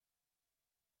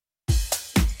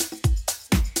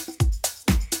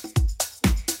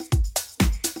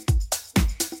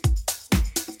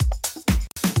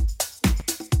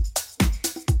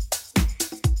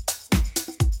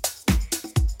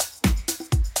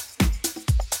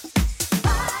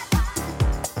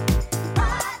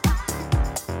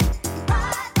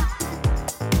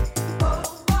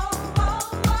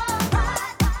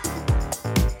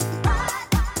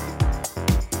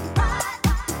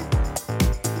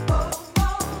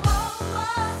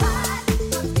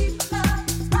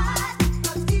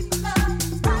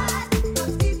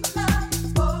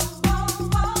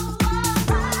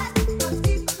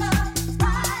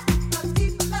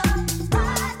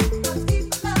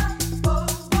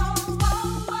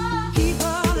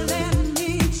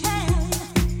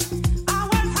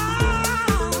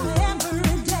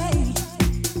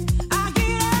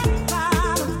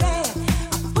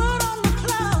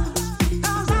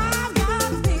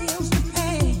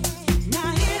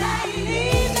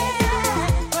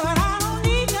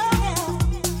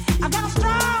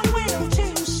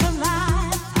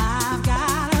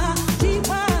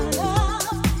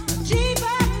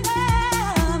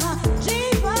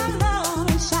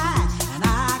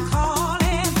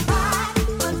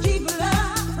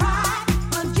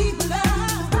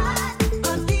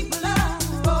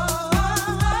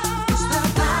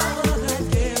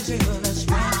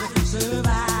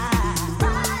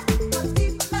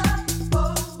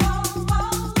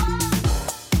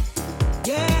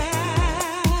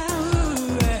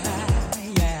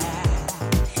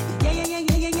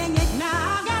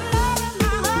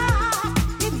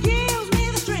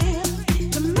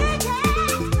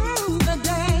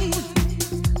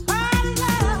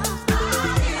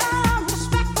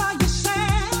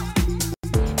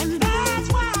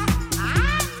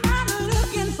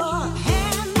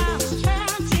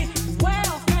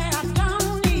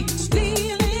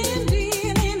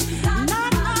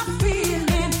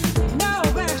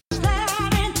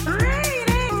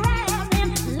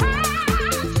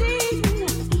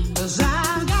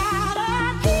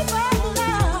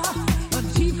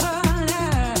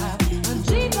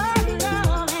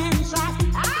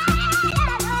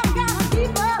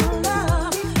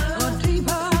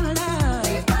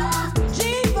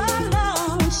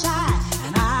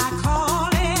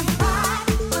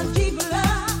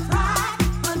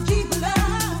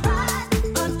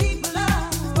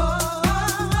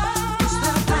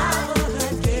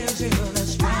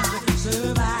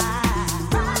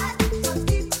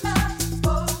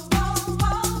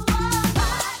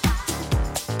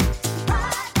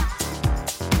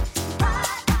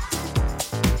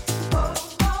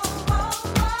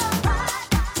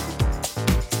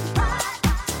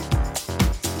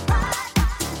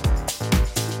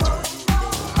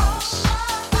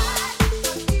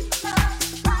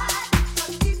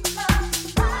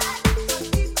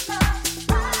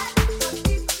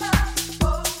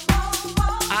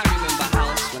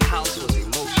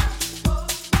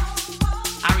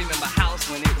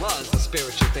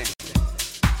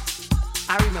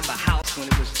house when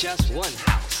it was just one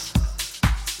house.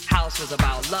 House was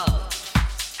about love.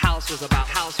 House was about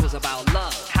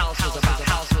love.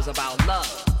 House was about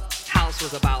love. House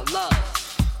was about love.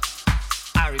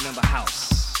 I remember house.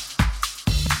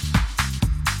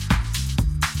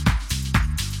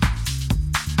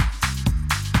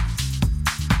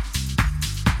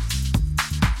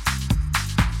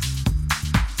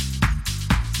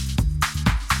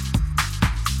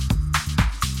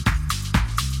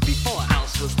 Before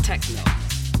house was techno.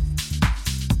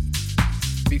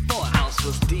 Before house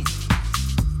was deep.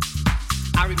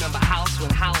 I remember house when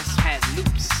house had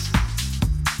loops.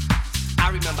 I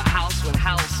remember house when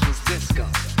house was disco.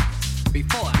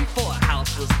 Before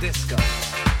house was disco.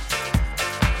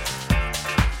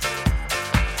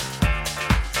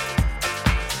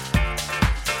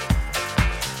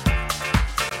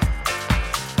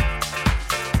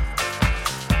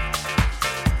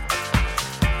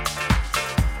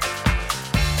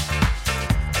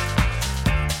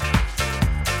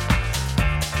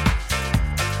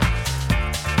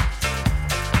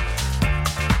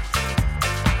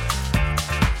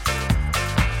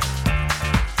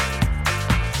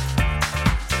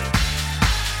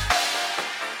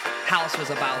 House was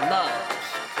about love.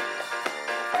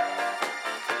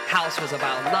 House was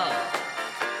about love.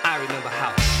 I remember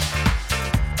house.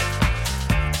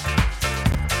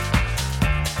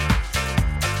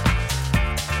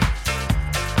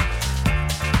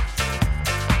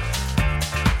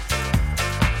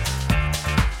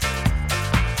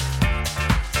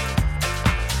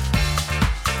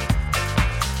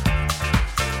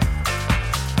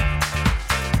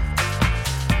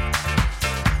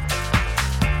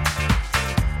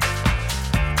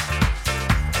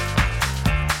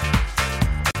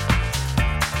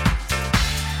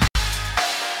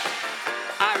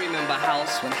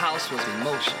 When house was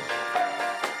emotion.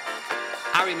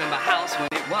 I remember house when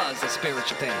it was a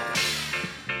spiritual thing.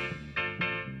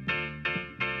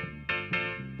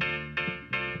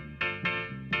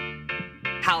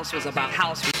 House was about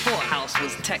house before house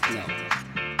was techno.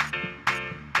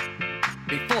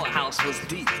 Before house was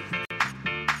deep.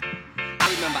 I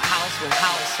remember house when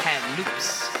house had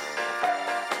loops.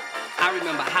 I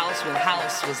remember house when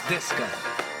house was disco.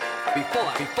 Before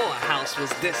house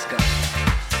was disco.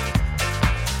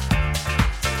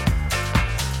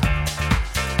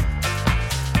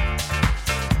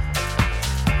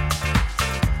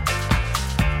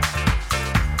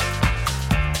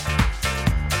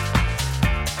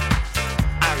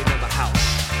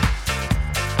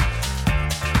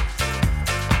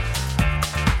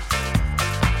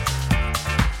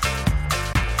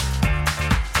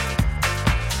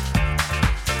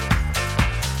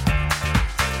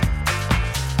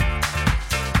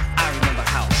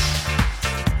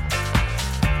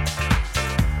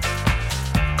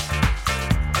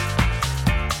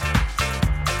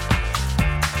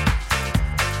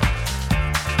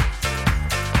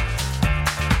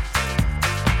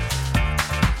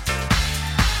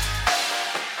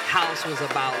 House was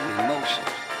about emotion.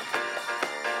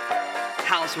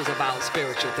 House was about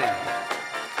spiritual thing.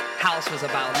 House was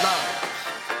about love.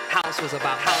 House was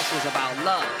about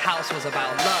love. House was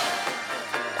about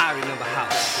love. I remember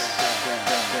house.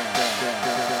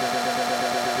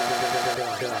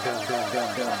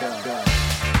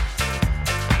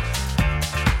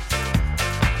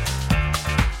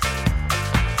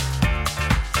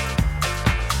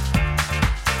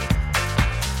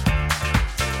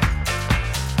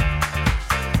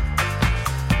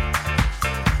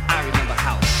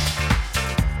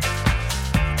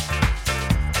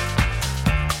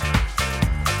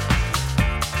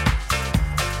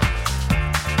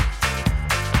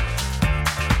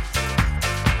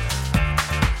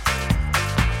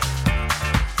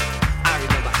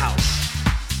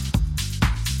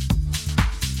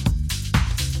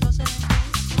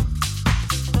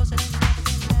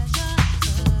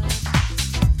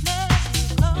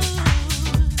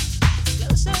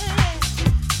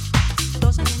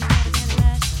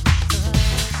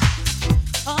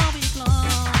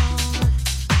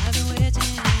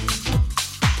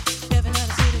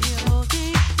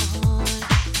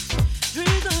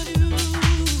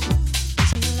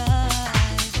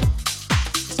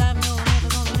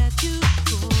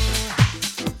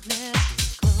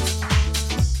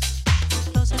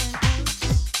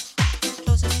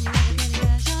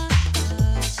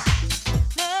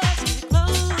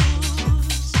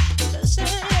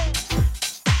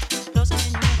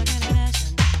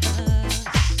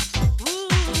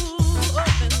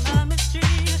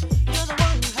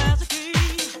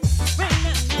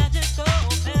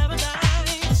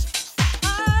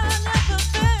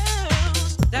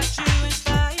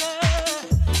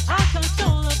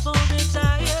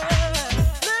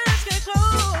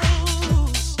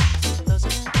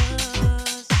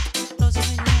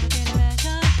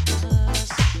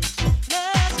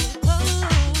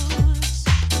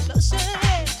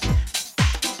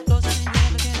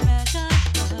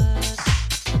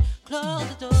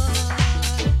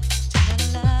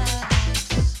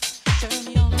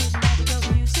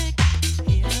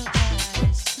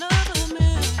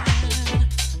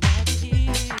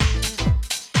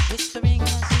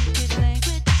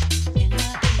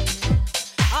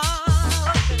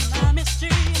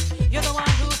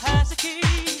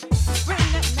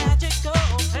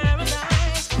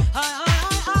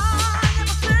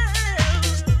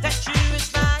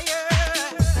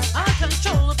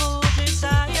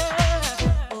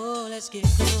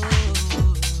 Ooh.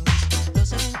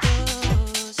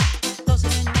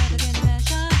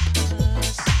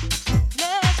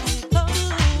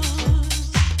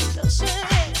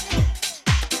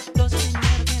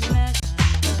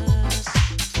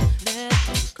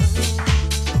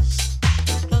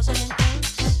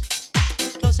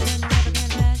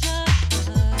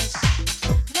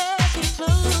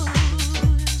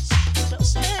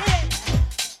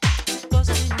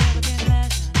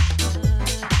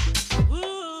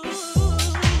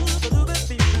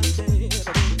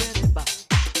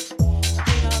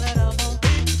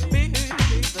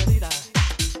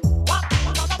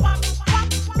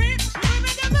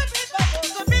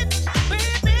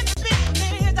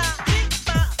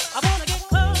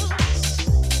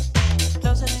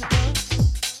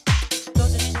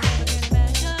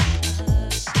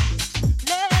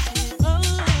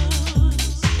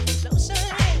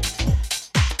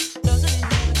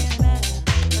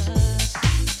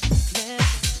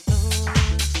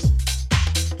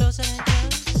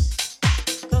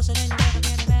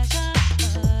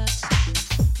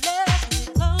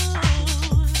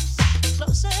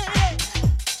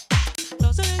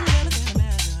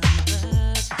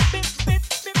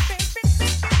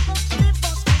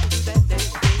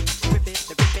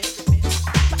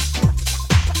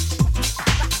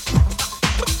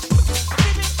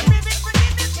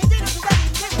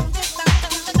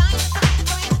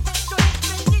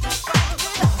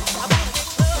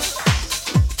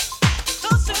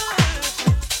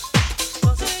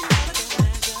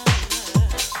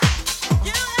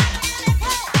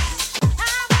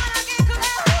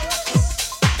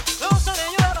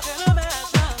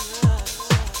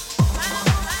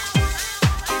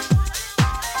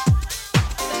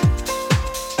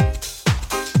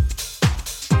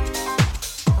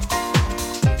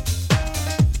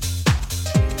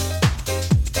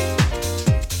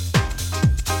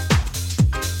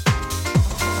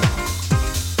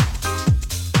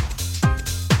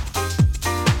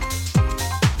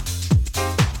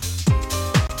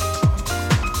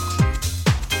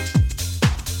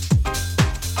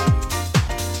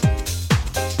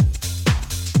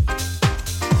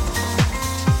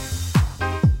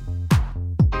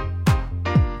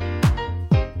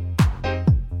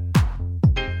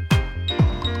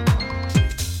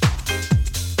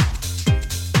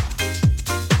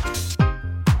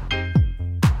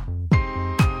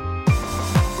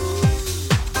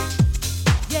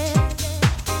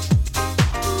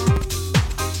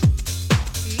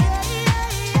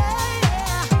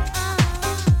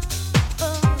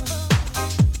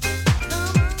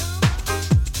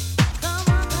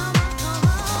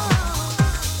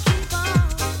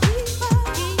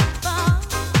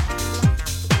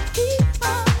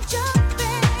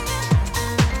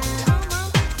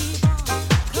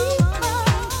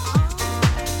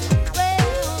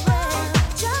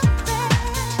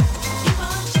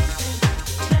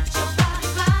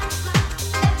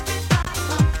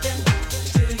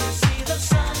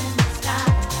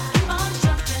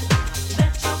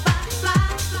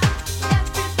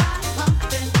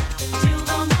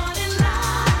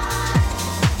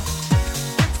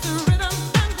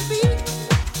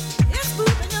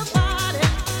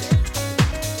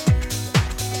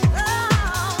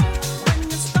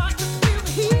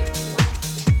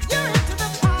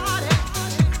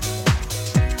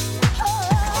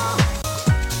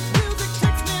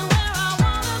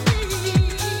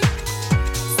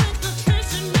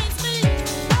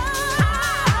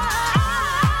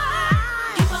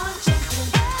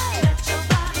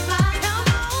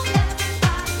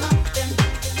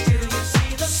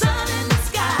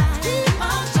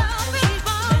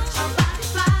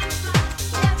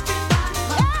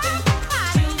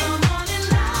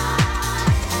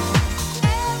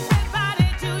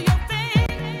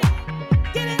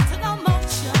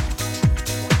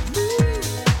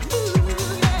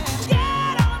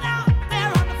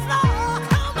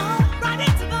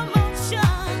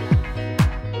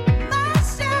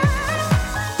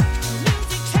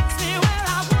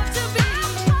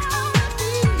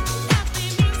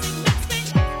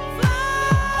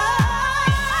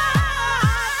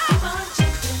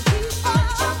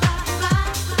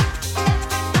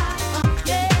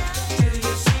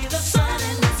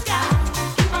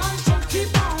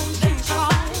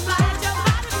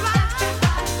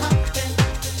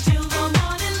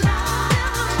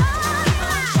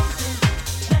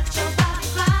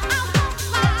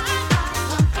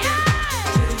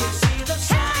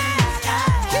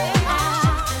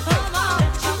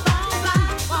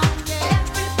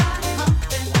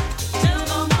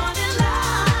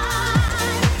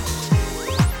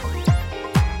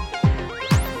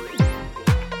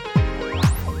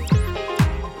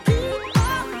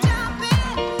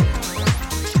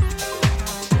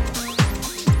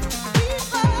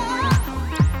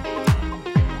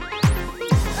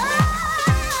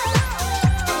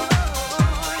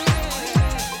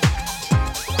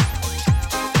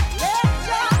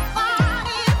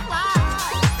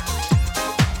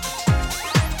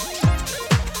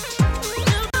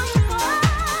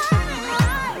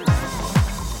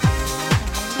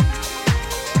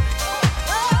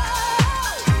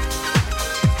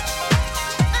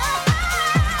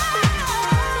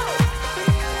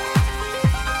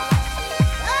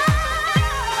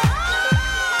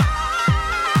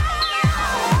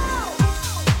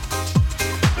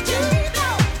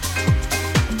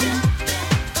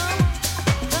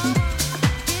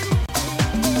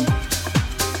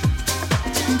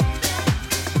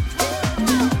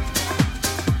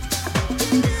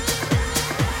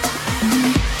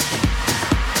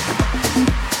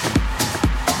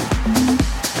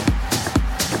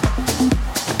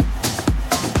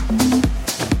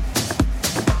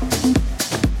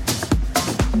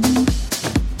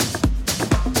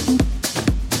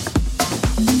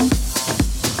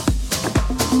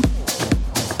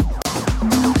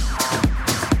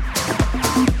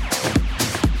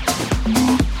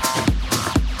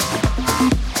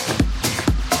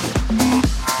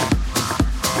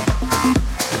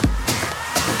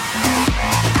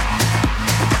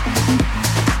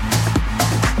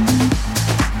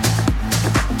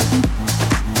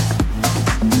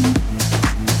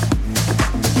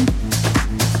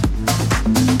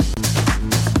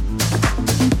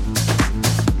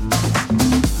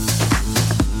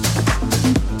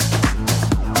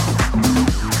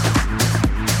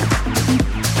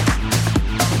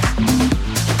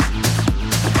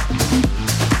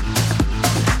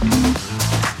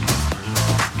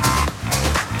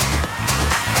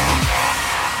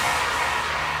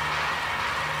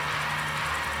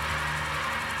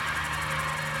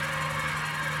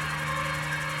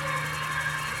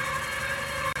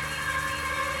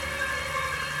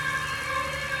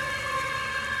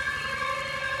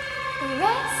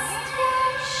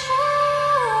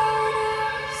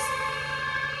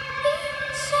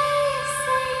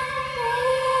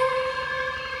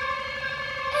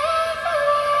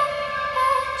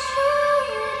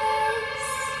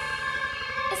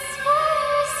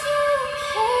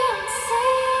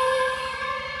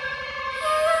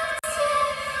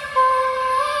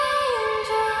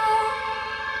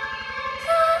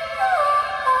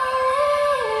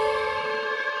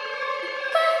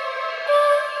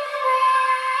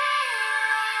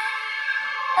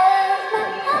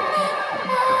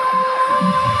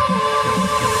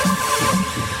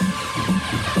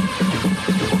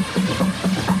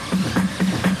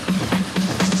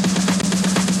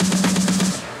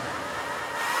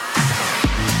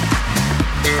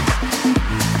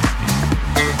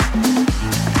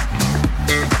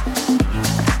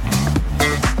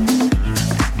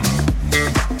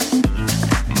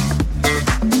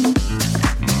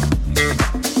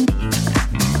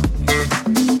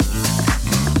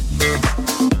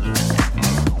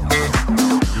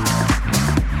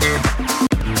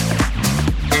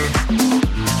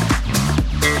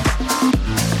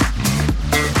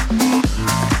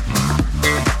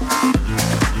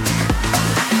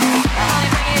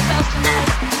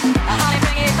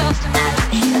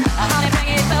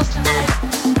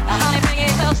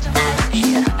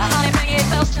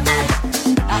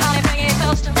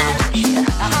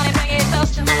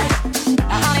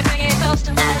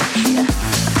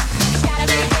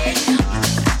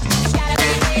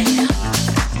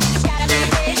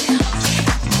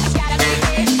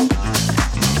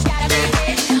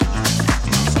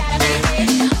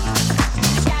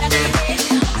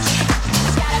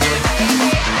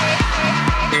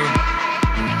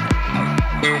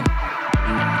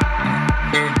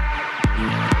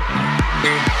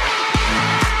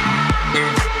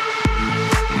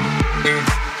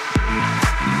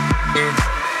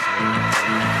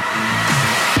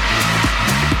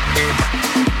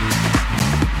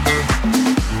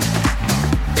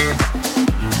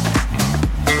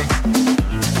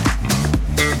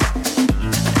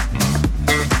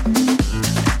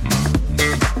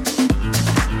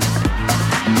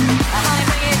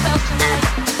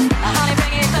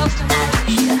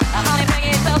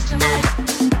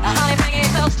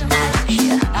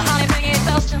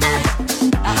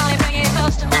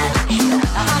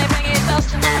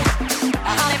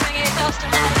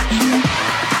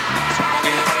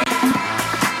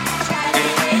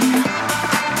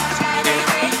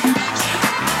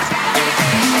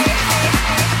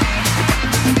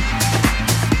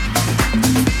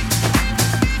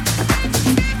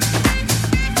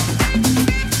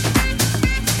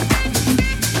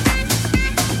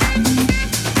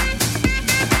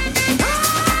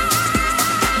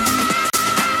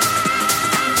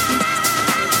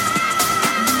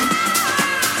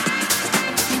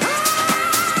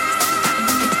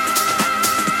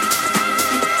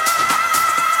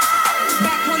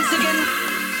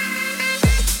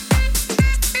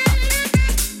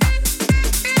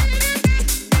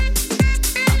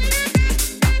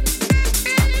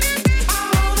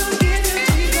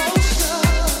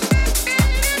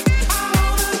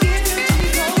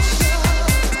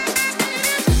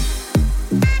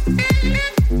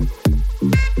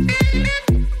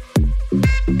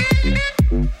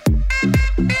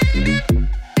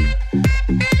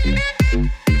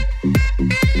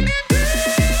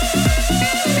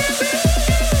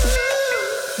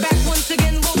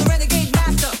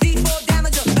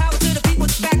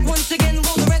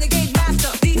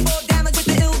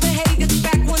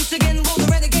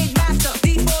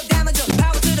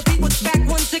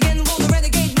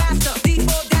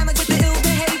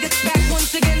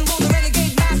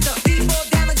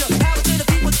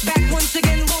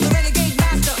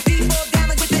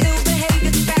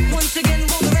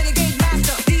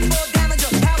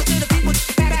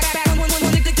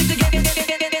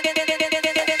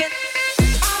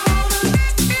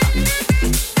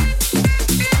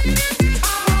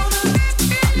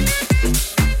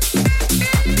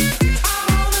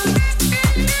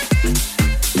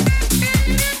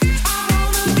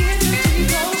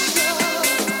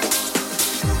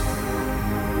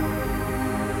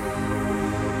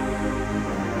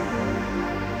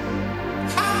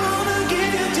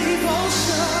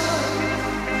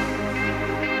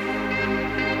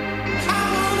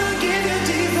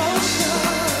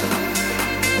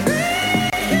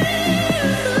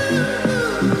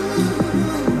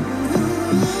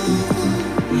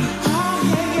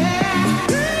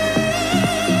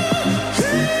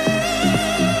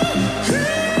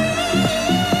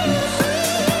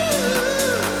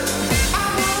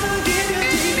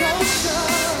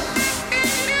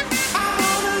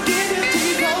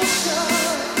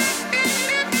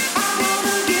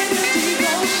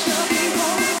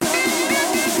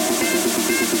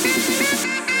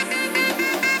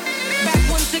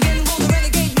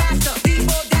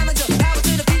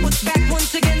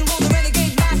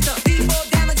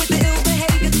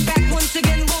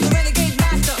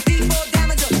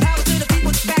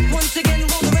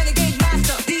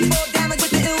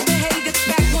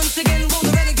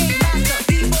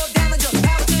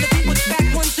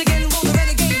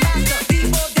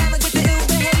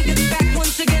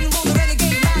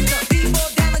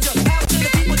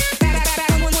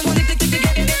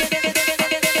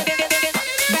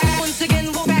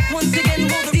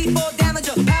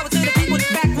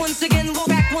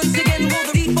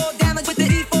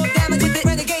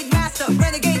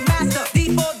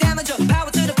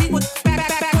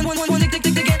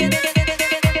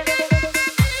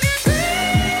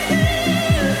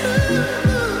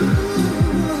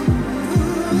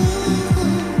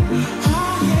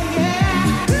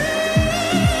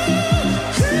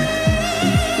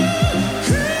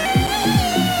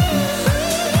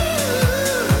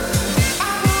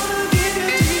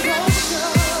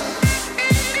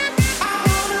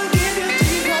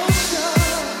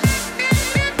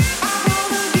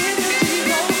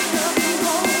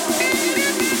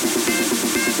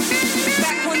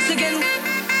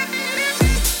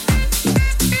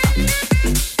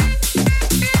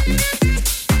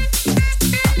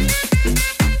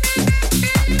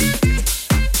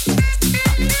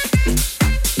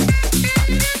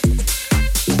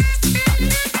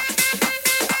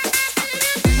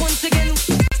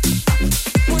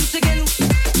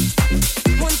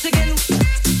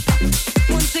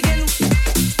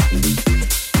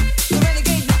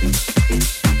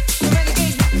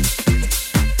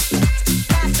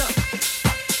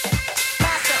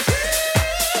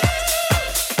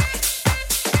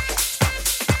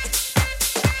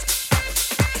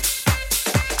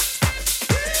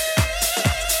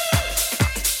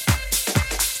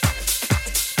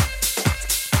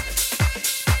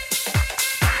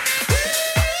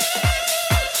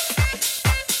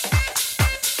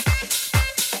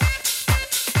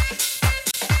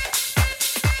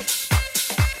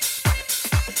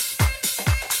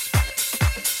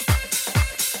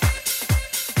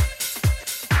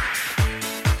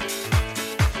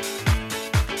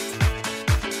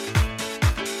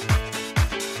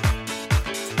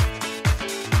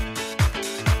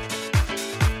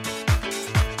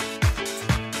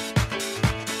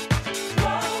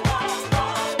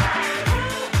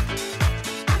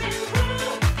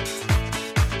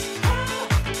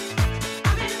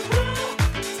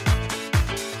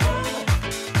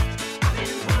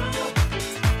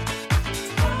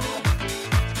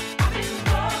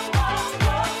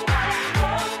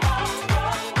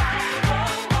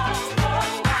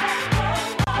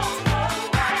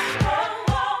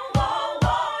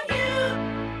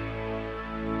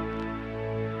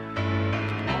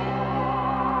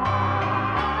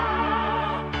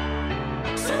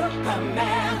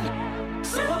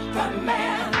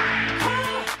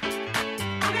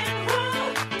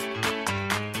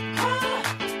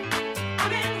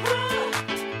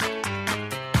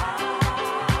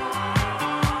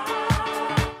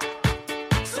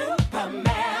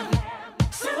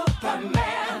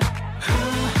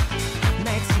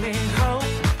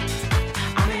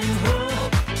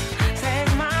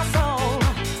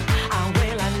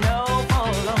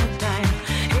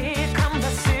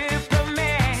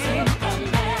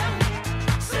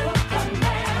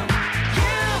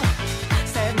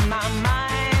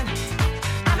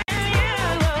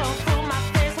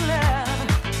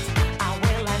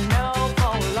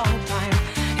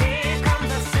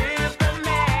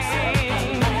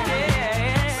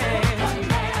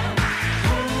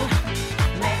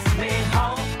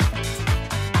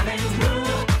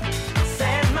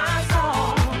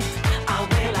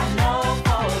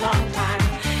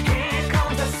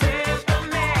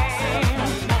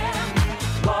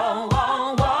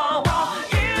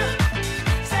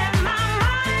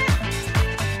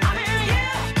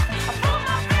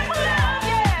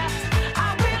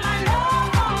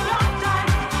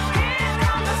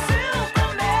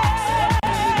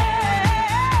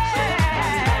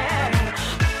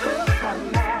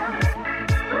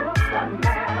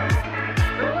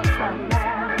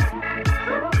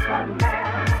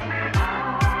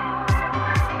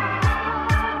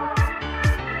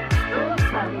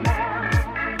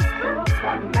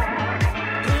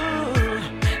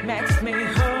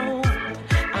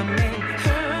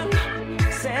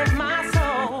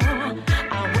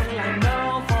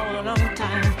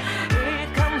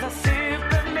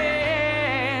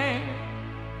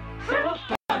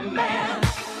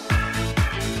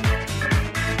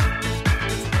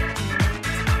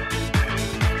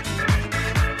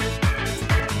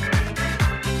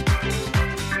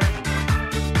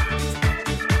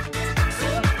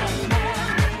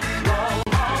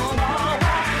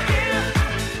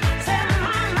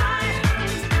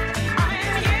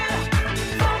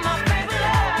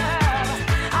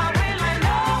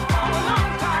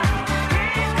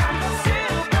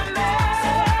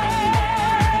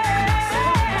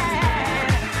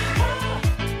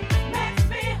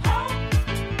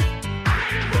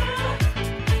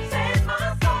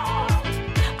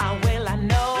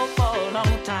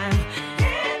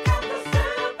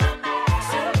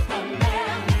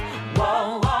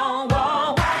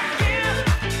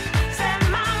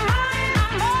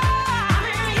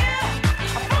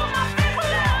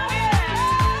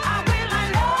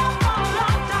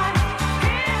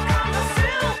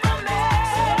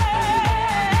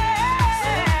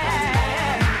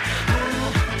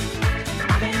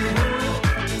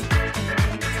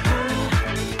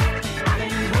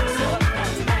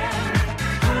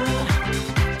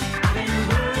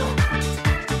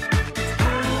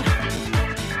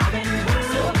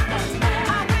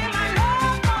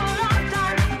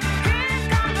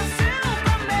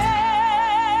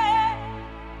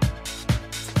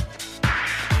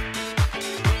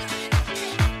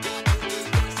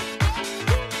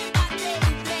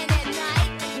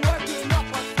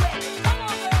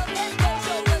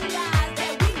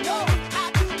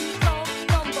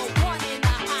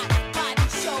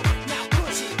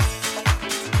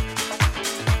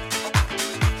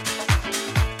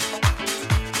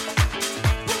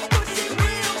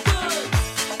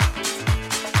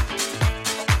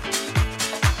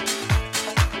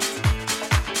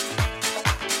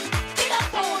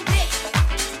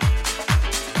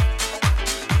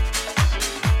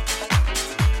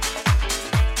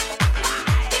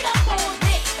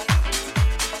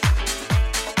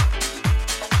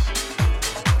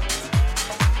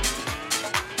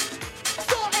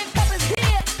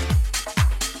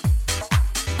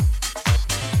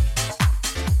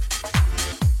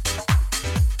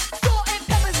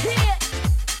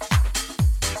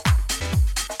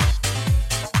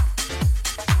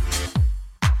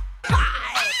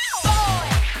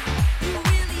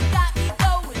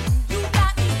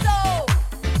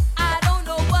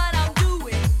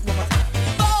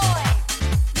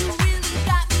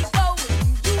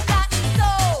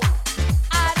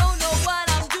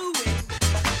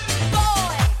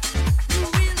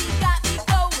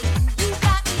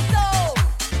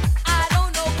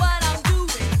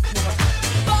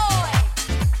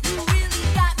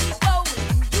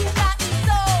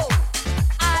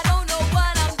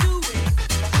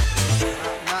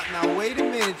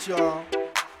 y'all.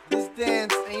 This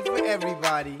dance ain't for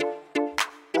everybody,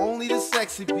 only the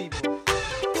sexy people.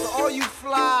 So all you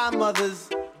fly mothers,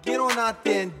 get on out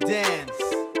there and dance.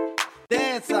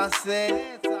 Dance, I said.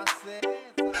 Dance, I said.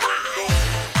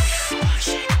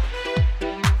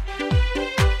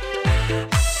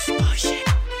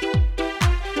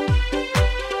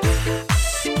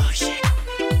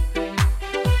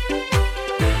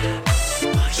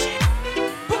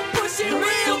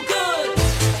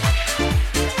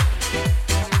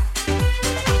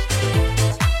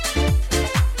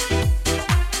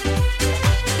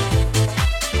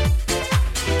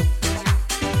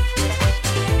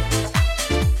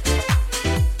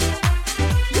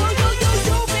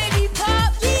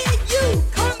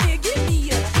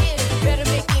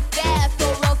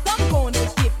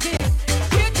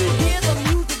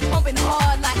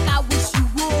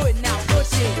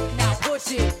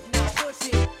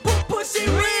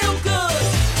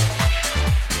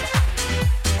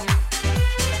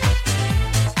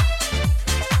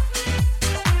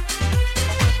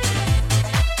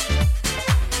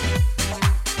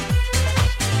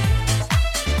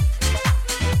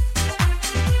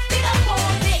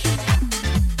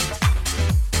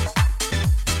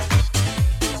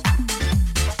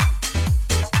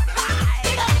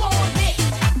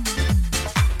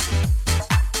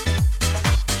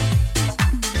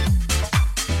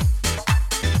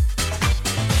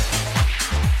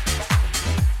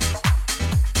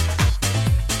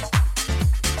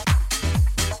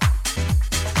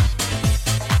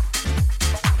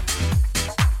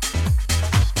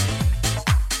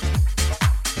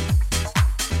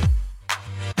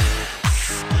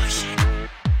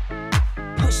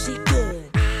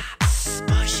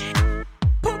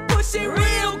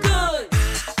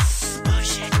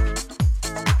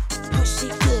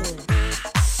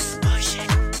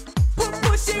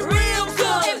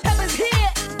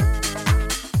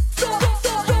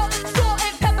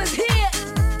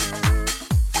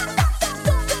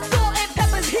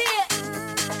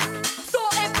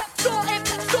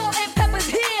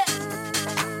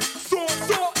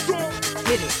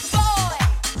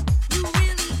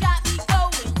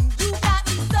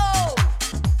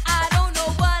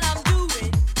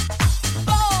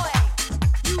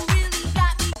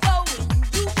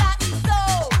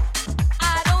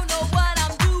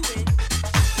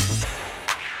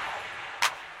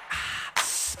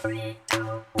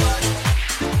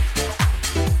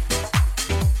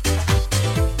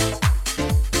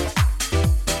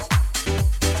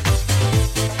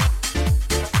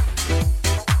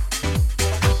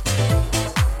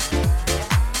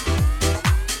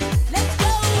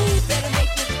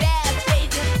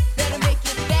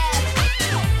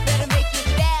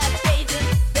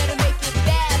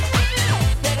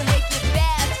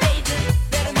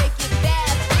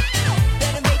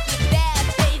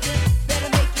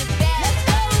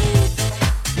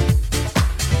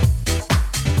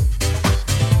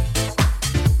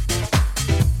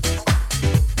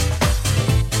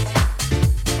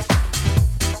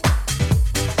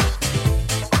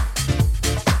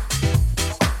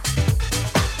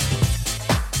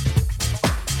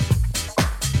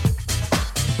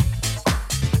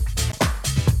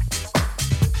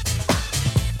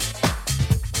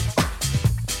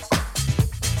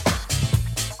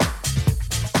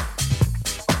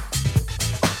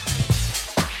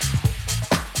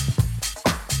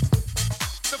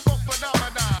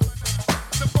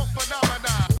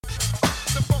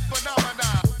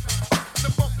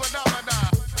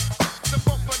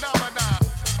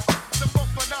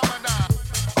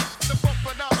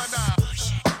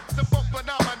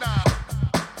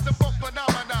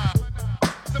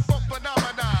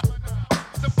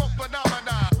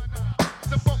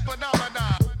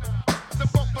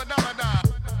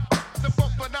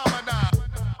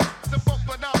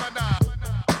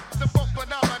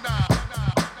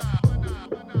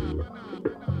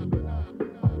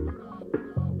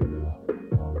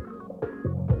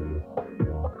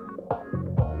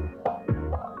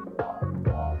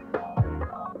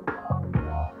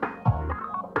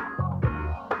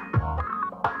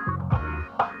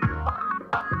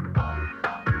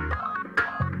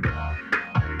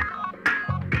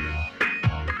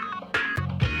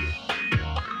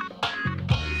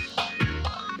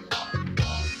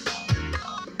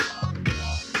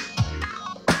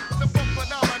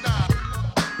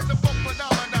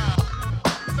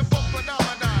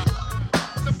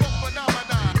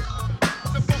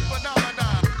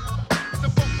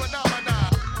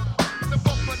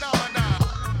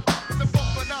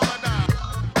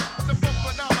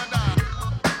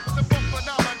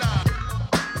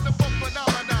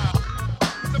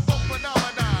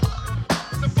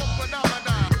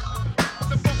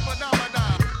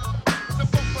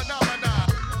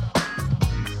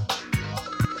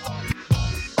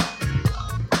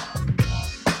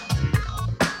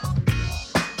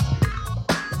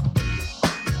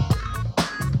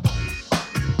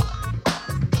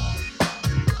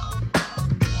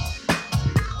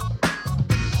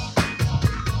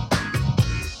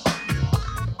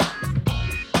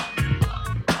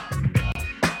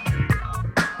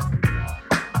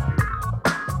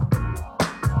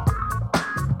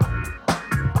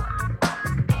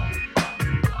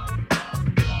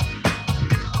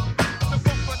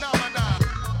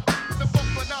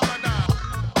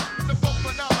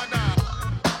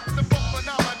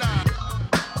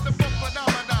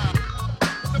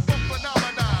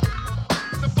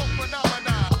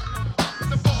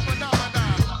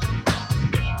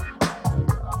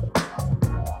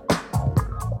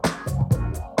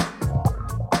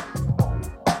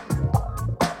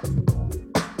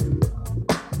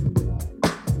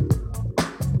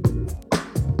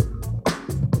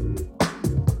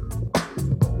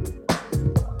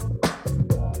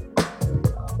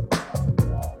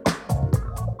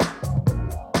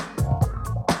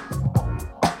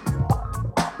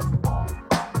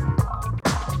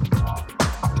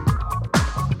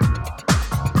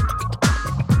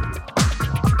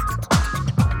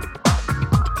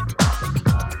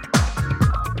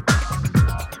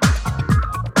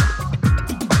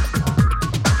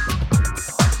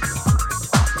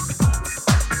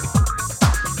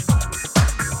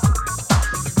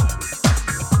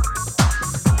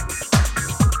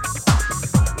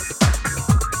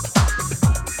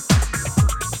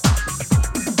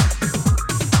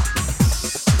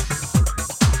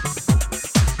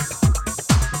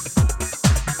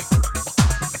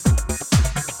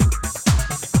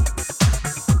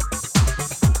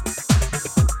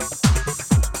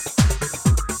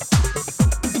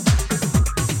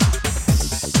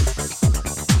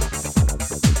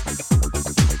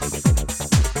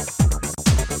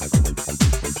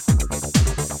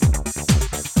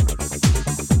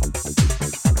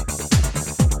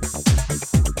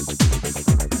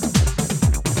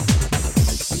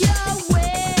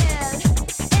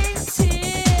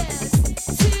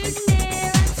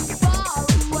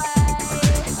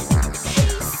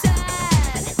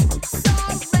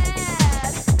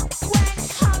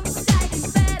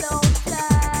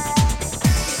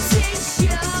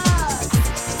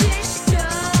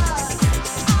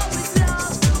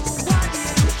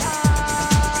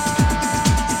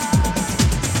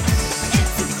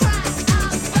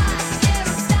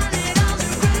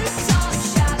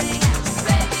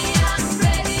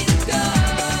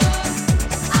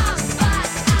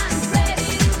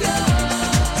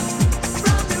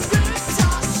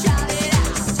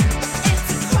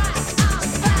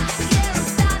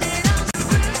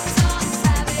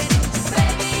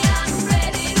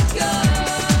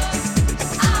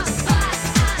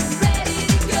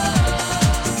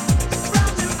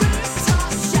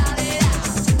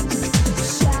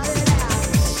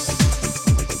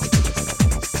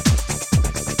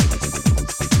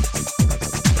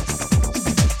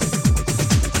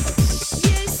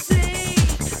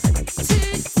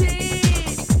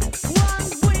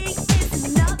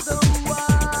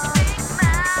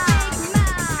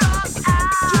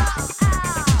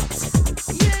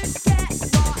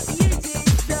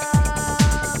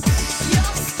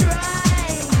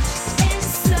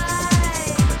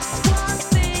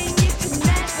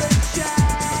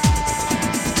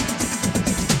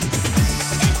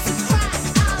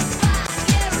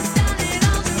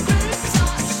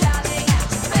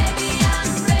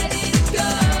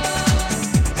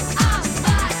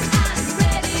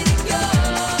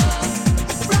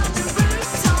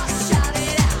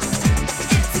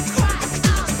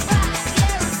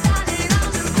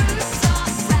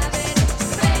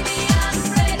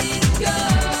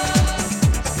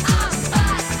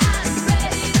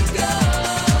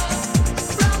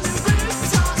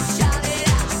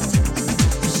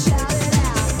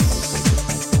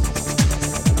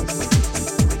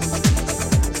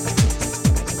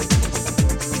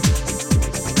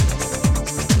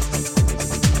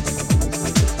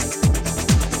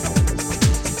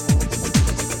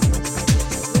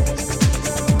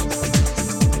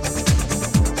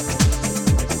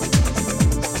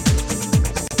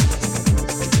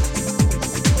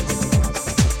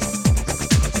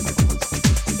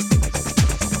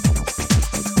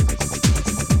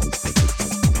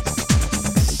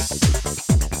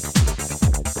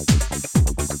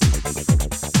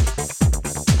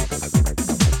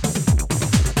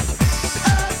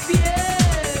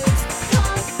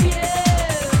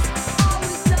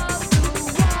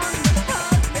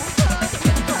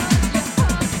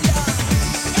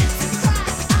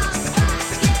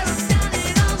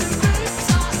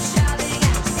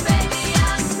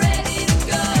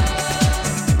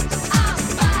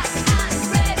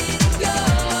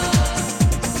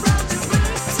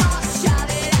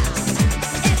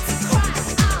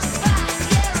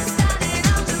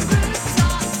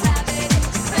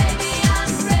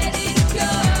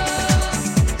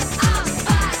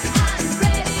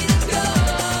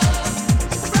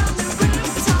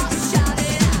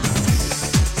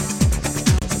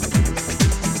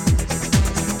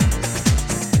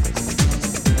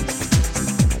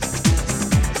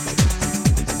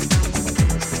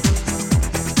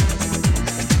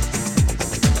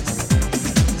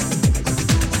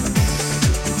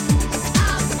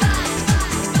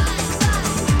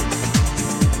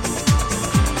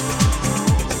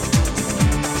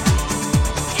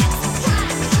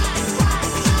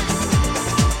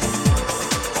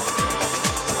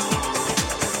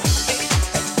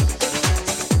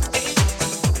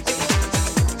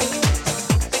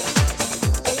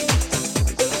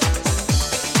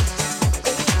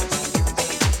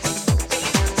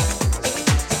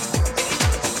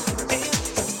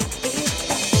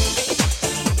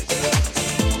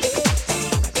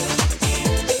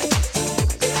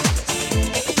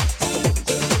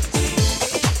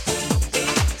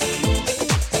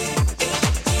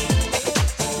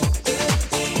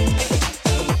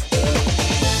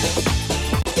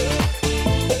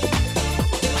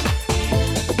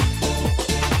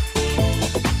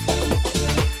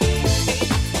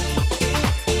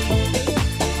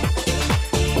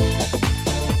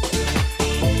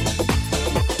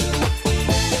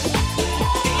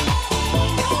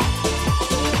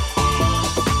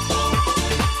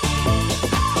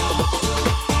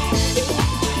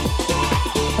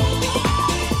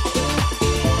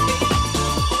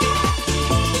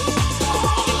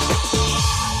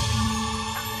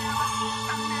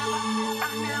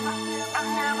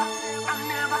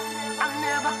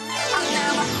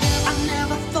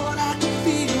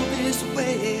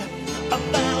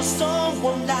 about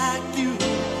someone like you?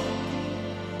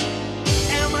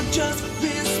 Am I just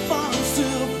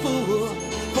responsible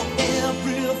for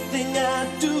everything I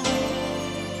do?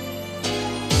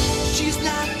 She's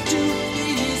not too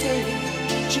easy.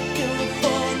 She can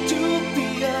afford to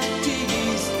be a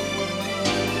tease.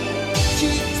 She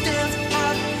stands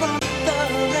out from the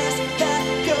rest. That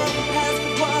girl has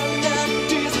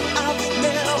qualities I've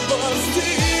never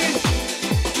seen.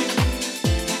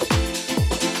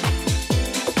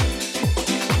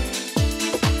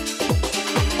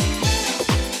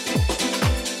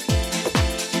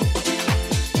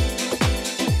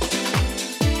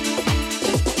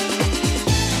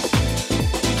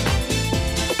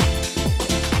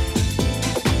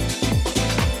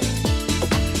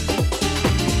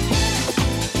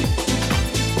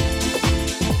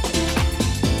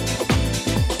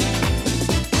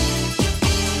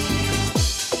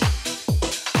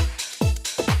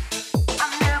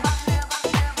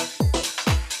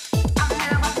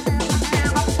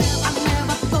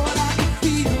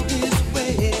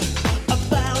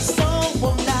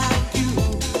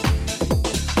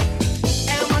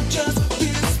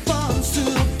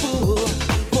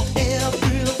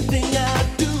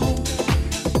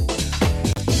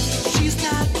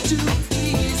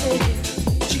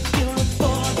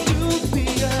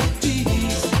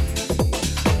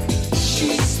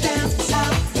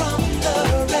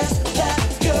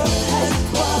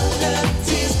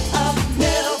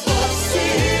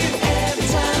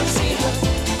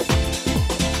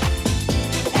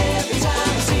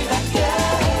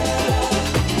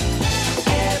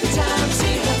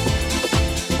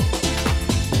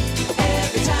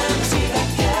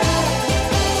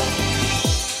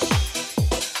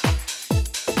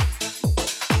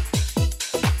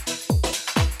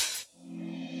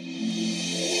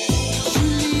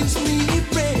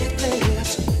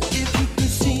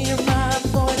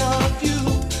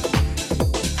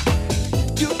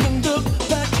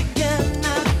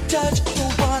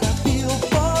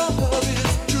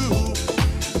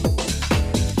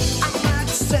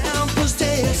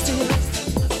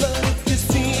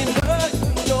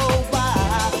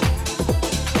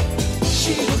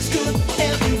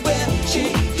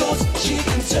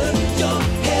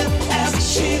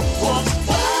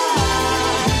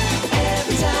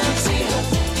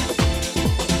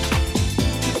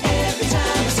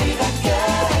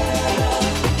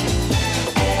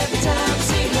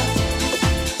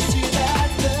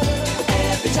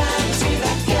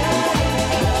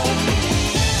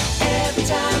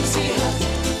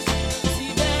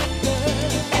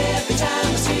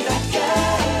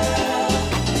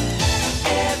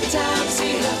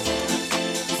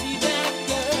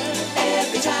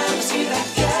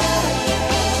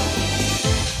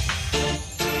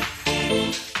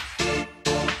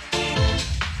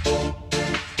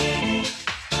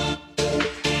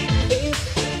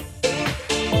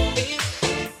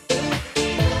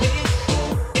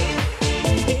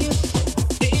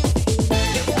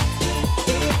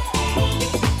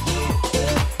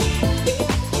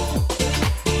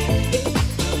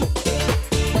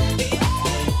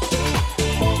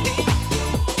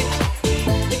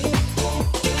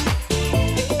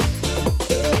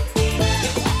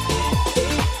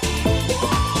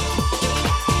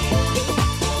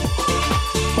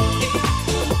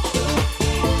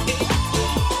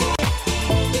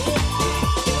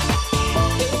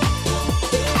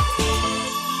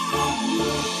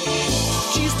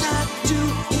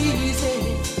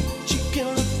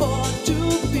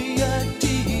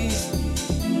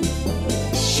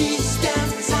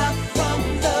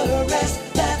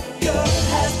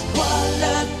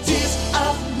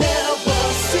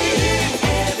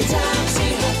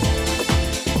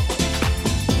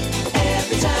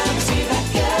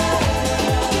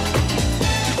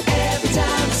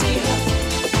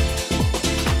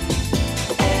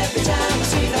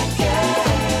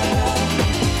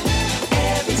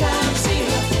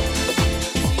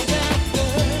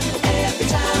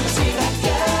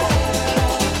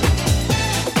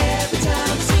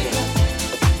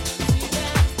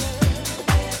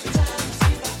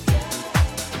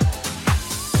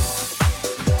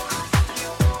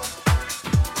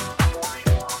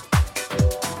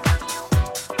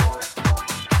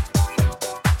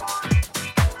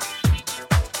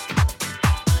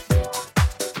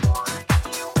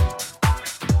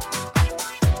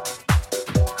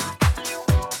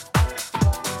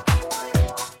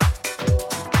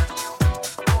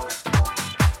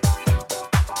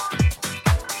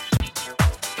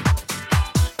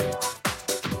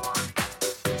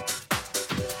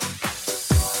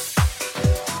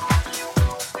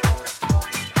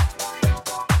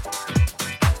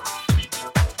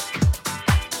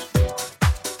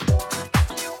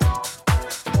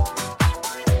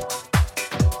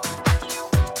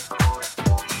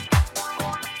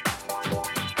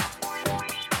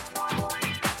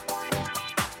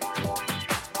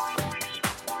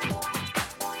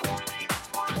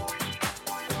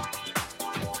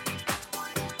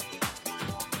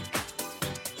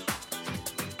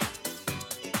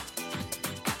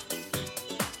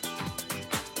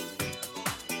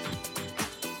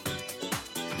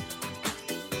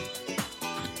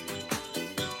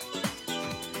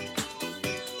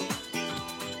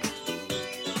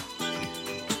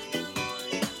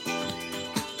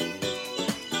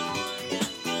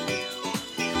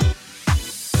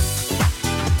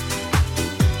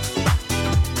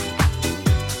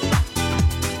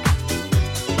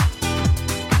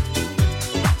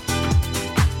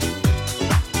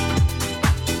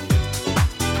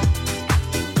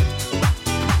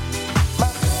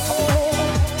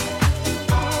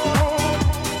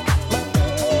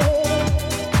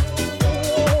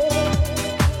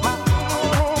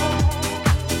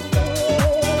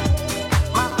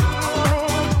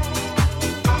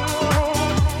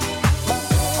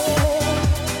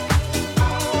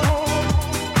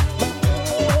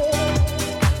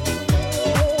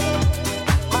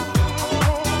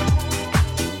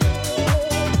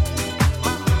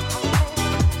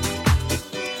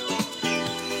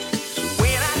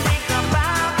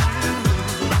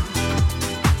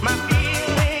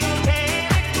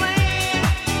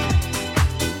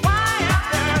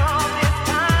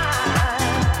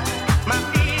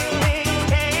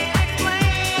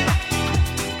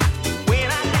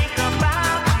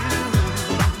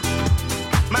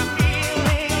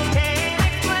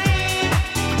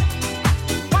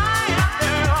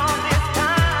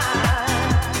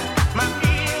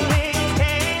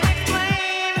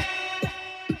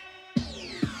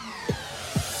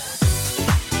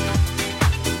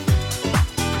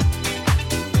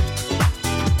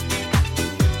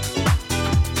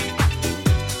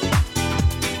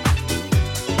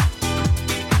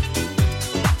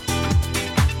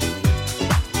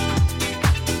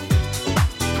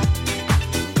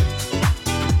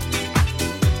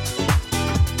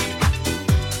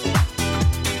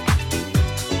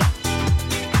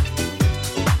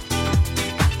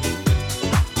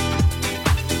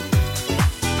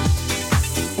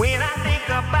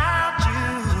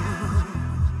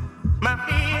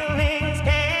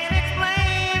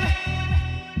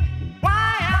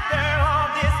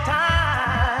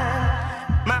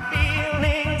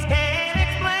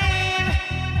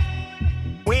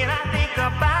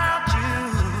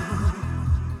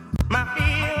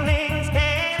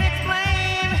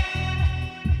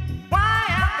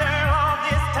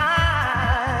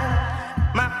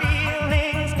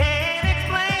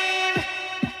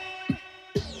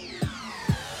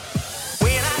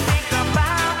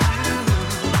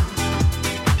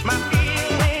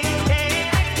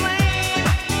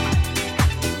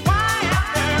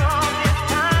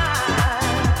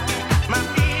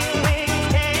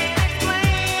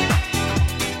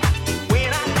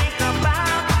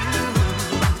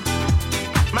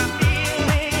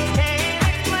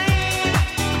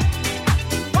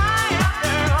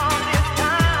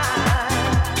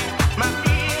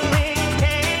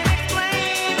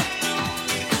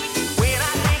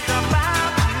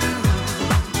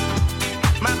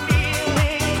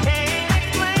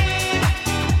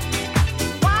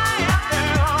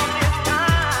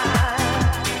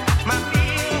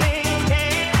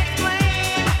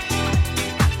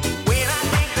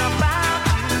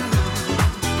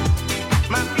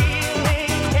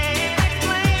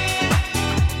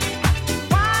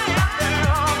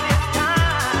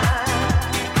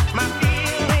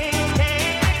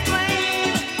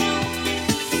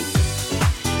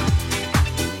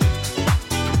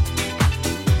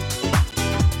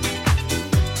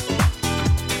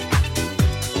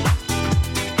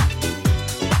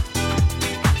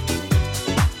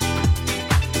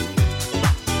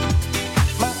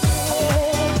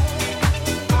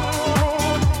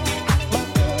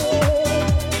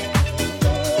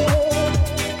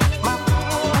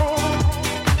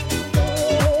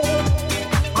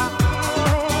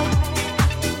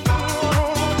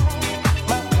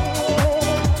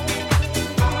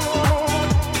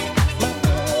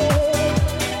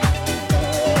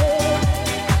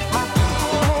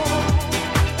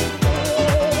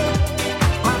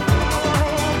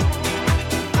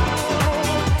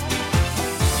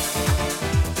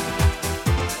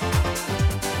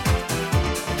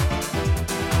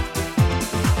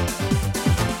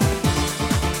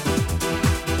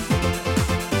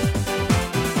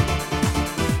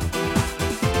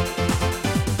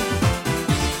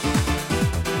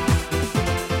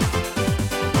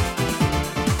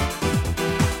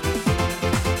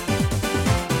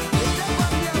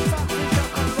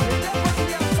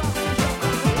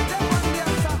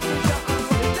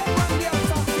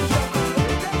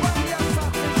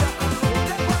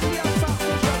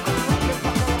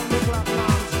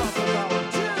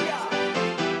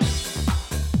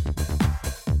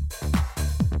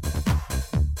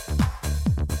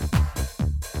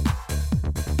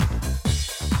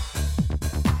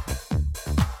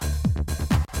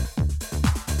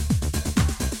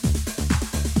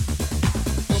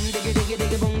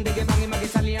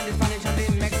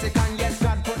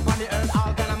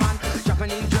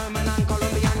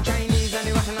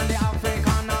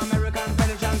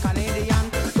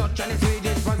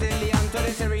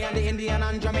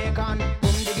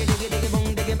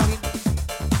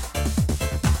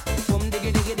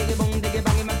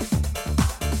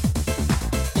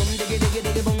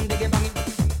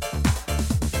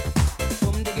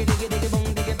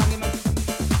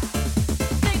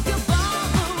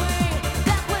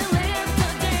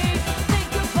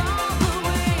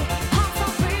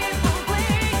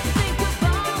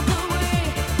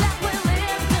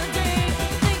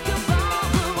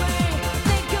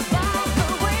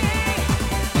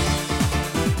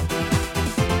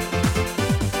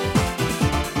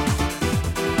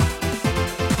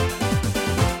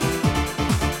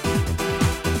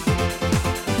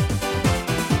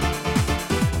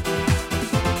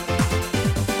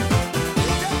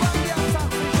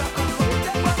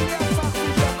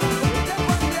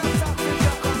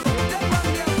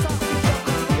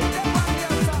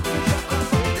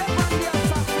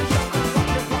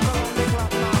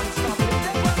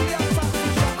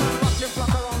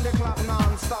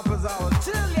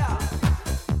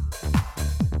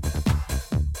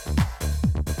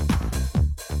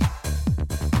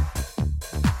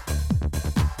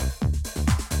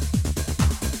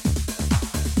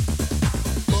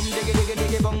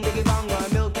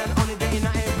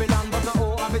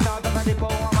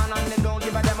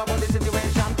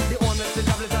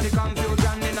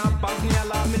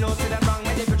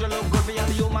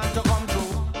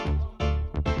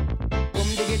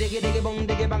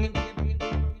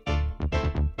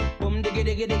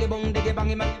 diggy diggy bong diggy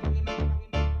bangy man.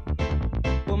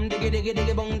 Boom diggy diggy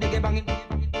diggy bong diggy bangy.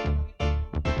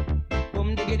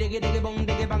 Boom diggy diggy diggy bong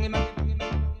diggy bangy man.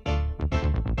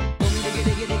 Boom diggy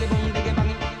diggy diggy bong diggy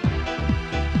bangy.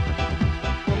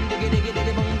 Boom diggy diggy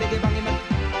diggy bong diggy bangy man.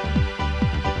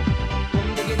 Boom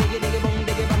diggy diggy diggy bong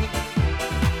diggy bangy.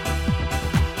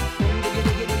 Boom diggy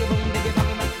diggy diggy bong diggy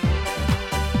bangy man.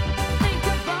 Think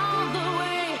about the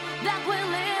way that we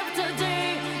live today.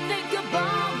 Think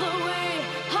about the way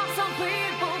how some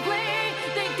people play.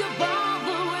 Think about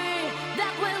the way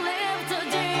that we live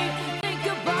today. Think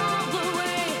about the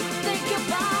way. Think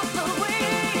about the way.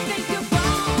 Think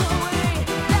about the way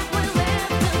that we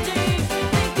live today.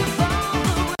 Think about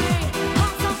the way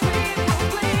how some people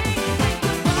play. Think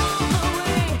about the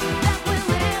way that we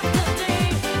live today.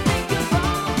 Think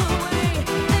about the way.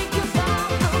 Think about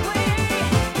the way.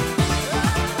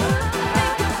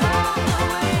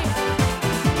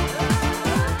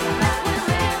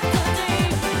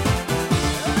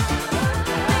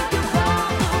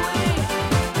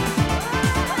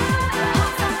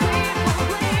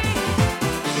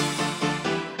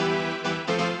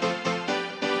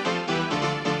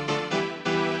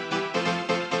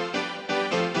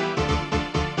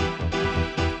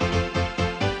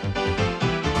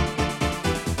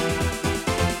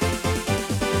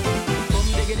 Boom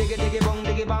diggy diggy diggy bong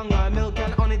diggy bang. Milk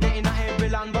and honey they in a every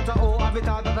land, but oh, have it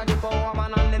all that I did for a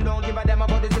man and them don't give a damn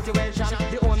about the situation.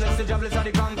 The owners, the jobless, are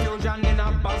the confusion. In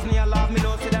a Bosnia love me,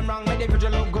 no see them wrong. Make the future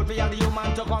look good for all the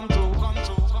human to come true.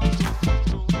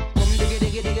 Boom diggy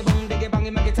diggy diggy bong diggy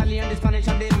bang. Make Italian, the Spanish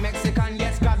and the Mexican.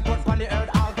 Yes, God put on the earth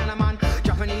all kind of man.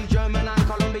 Japanese, German and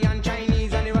Colombian,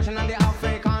 Chinese and the Russian and the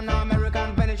African,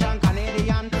 American, Venetian,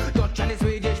 Canadian, Dutch and the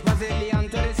Swedish, Brazilian,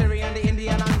 to the Syrian, the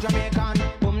Indian and Jamaican.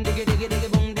 Boom diggy diggy diggy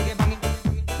bong diggy bang.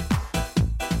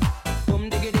 Boom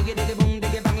diggy diggy diggy bong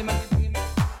diggy bang.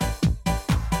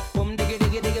 Boom diggy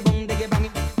diggy diggy bong diggy bang.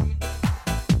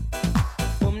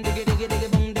 Boom diggy diggy diggy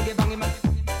bong diggy bang.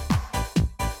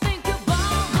 Think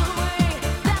about the way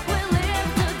that we live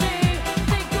today.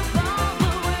 Think about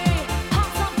the way how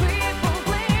some people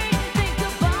play. Think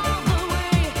about the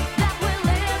way that we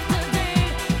live today.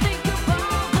 Think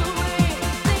about the way.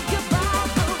 Think about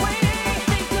the way.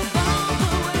 Think about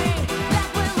the way that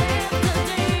we live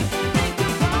today. Think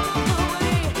about the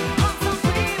way how some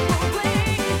people play.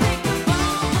 Think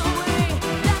about the way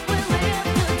that we live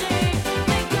today.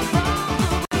 Think about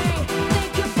the way.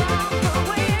 Think about the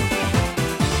way.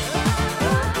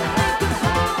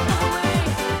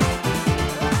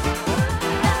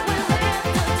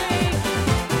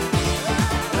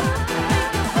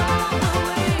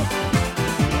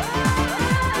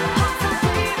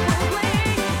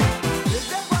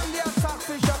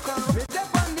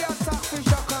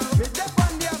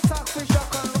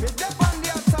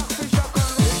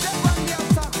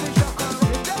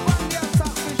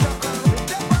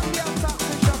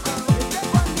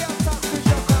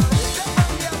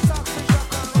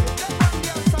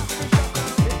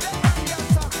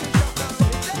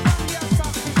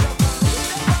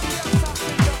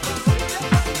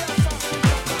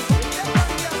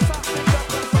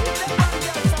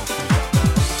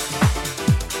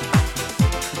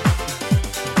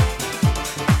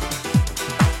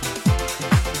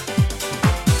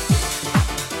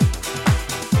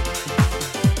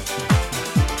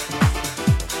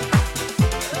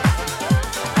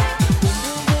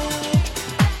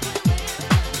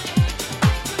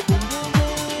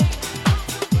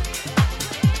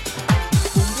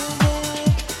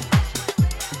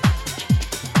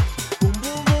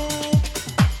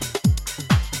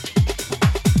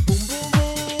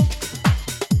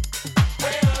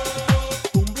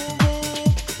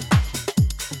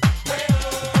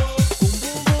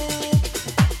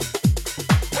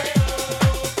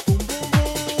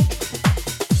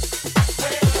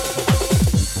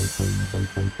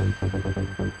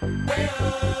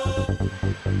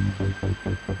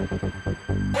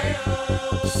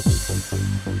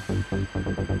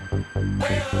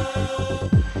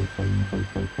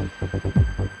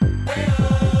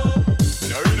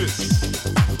 Now this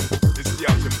is the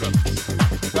Active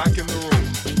Brothers, back in the room,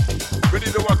 ready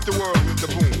to rock the world with the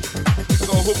boom.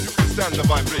 So I hope you can stand the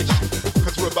vibration,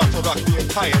 cause we're about to rock the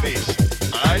entire nation,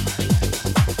 alright?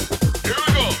 Here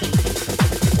we go!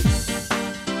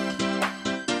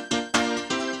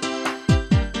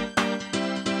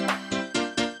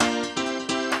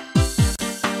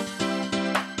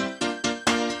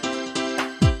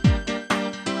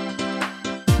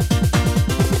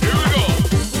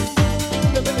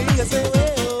 Say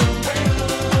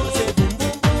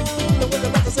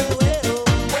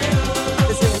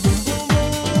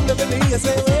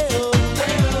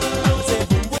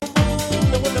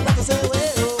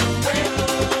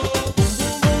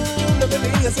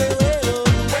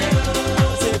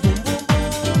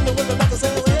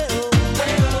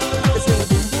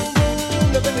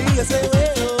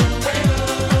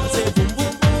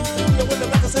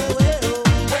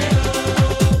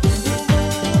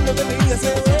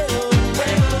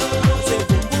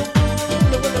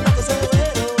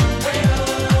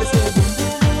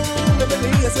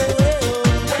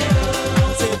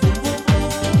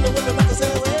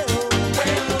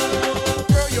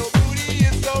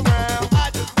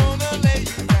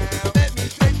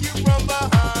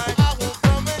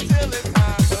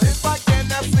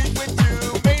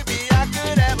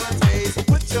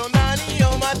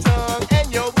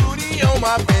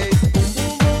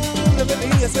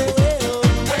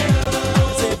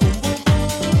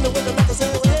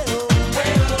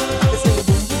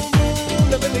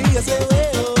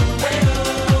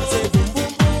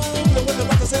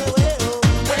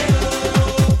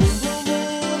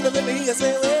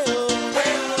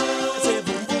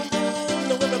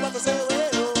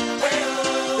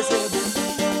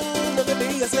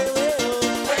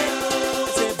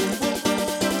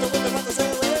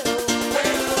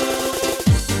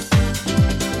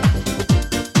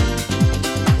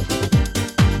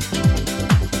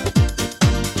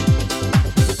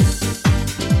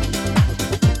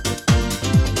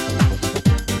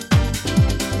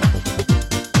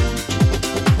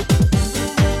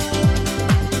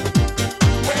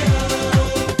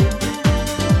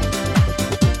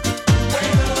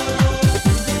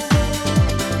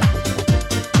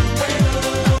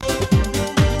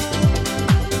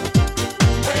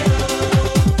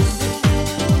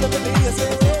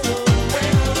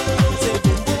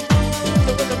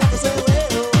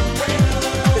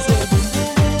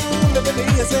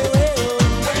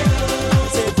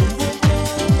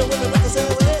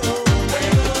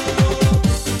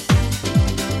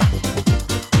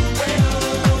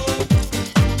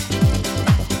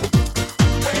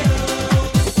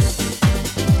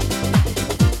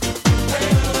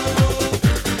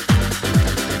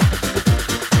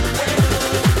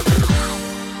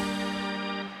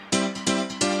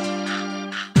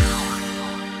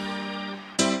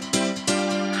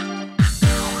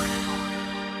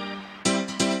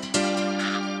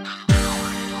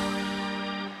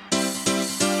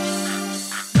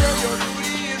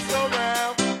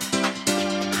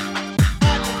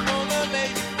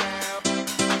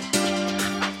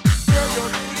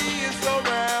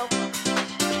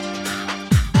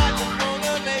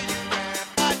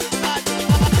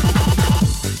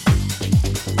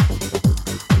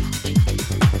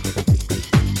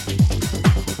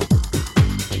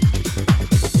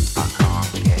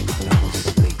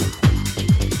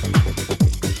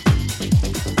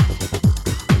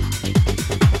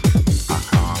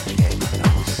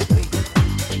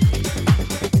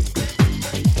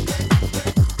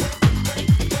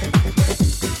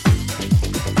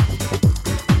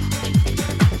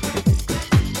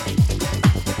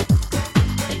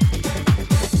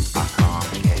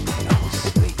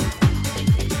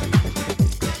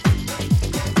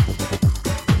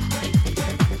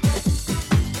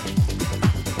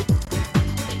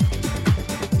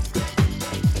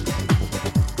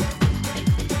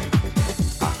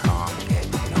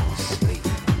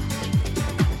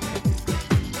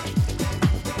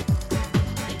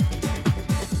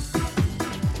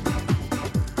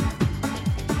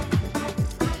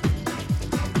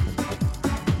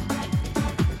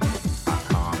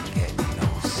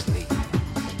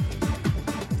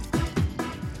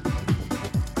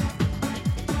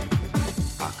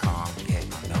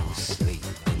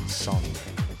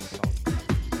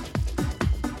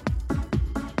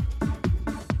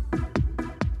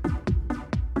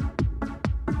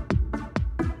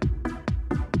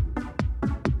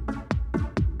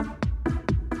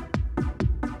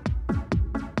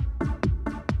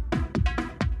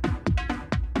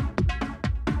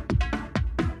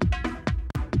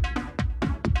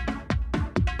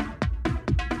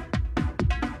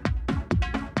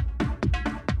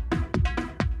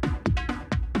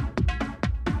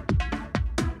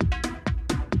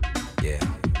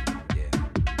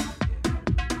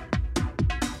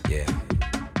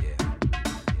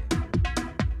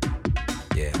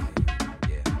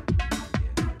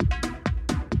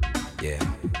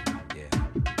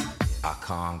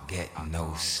can't get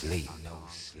no sleep.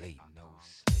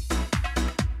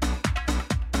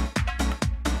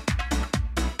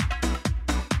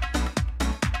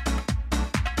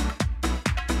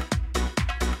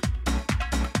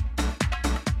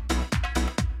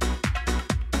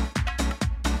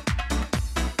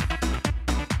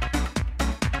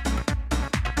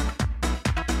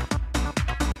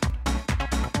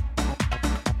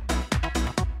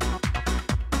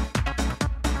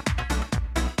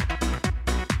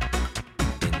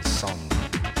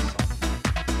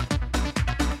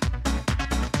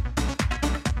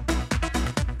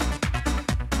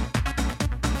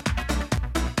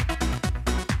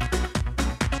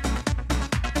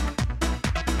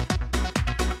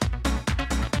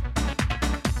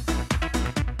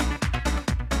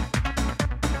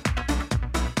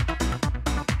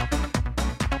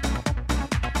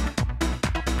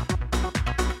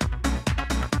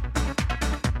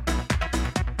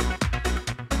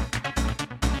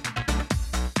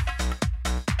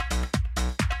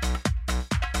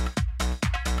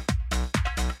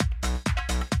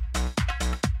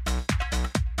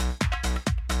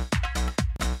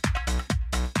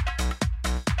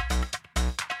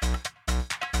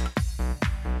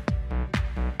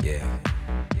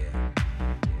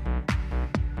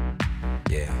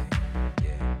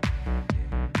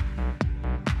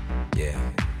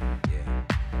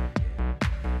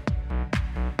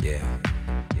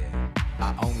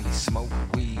 smoke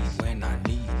weed when I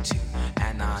need to,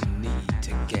 and I need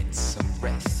to get some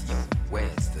rest. Yo,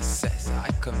 where's the cess? I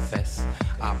confess,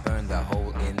 I burned a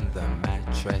hole in the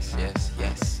mattress. Yes,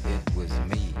 yes, it was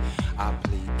me. I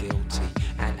plead guilty,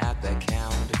 and at the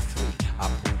count of three, I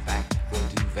pull back the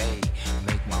duvet,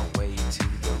 make my way to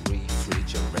the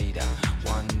refrigerator.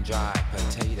 One dry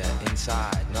potato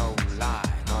inside, no lie,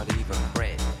 not even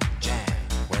bread. Jam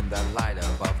when the light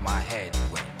above my head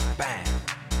went bam.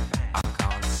 I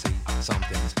can't see,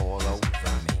 something's all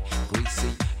over me.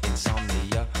 Greasy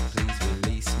insomnia, please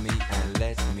release me and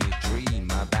let me dream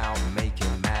about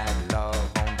making mad love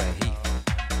on the heath,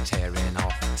 tearing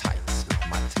off tights with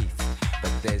my teeth.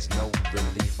 But there's no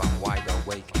relief, I'm wide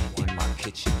awake in my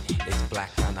kitchen. It's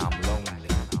black and I'm lonely.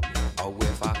 Oh,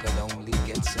 if I could only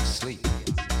get some sleep.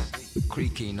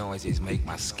 Creaky noises make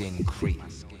my skin creep.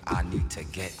 I need to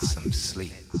get some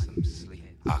sleep.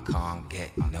 I can't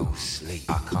get no sleep.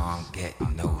 I can't get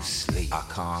no sleep. I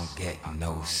can't get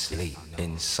no sleep.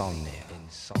 Insomnia.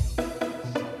 Insomnia.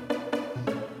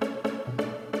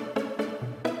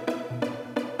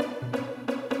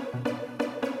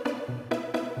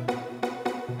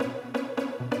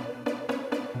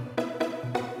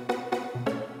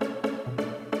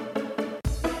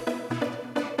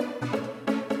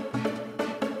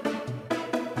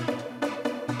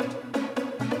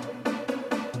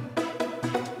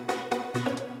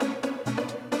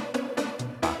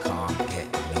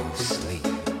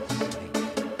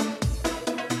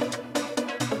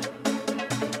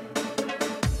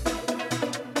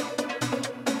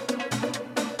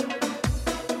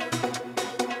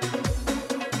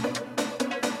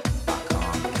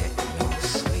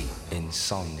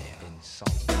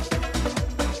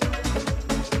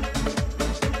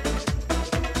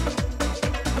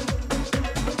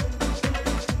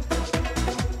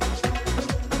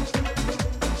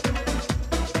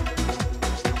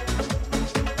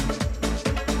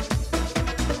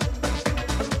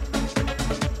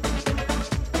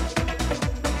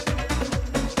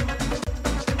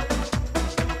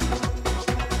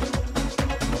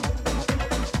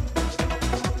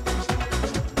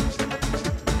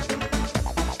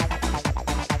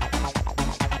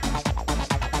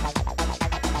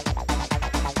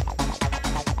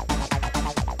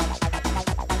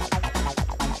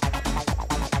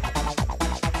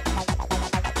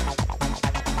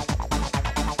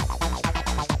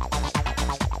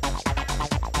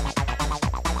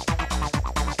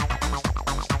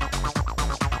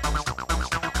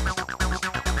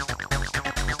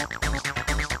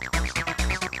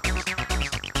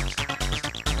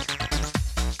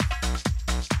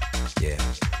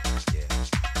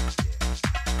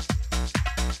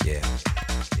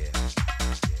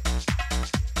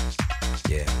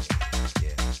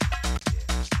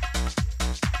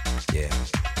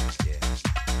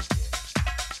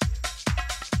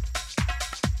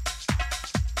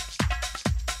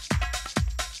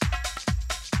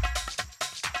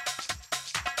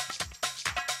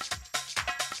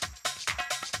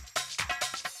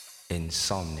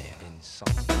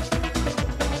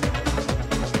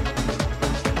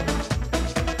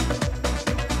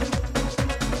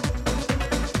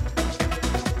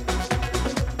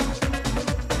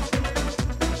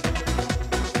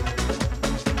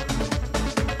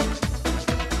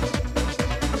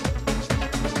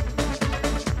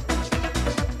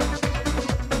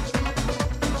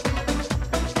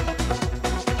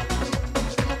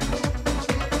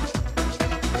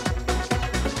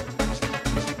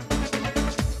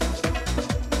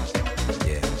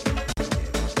 Yeah.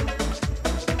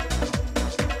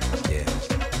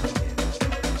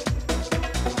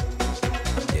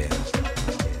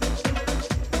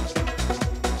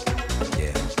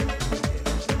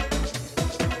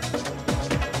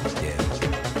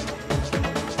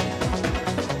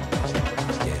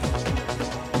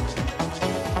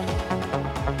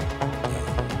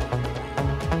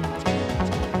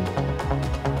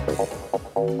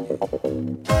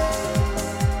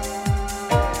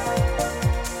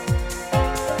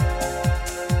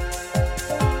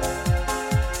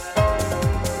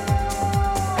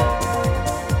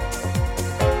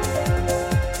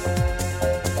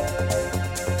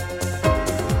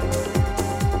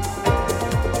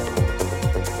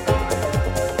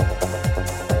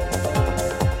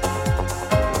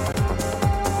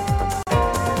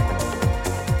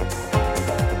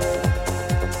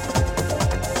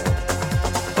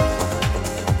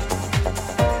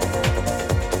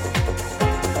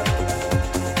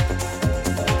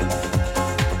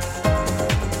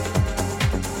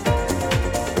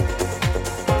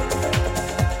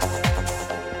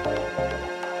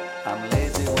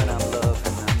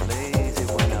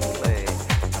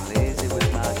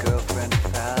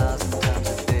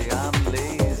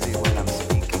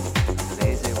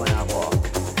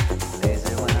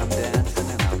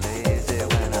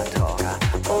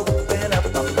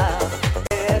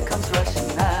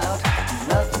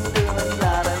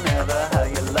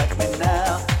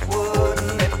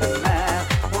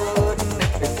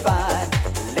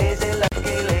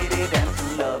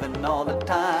 the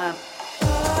time.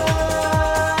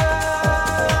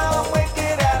 I'm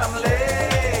wicked and I'm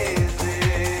lazy.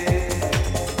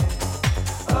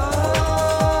 Oh,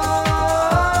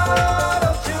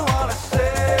 don't you wanna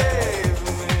save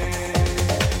me?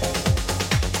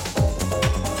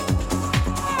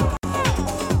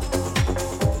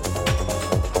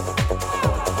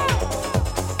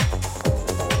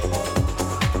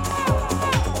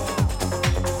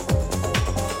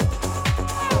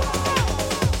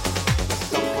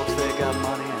 Some folks they got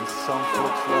money and some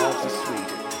folks lives are sweet.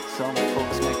 Some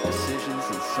folks make decisions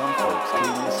and some folks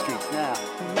clean the streets. Now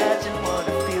imagine what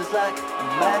it feels like.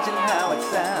 Imagine how it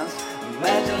sounds.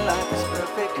 Imagine life is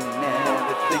perfect and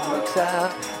everything works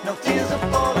out. No tears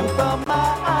are falling from my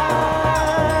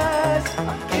eyes.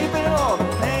 I'm keeping all the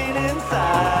pain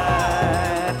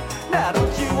inside. Now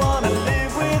don't you wanna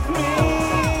live with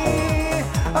me?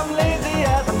 I'm lazy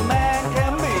as a man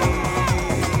can be.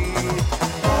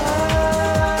 I'm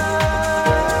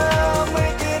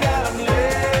wicked and I'm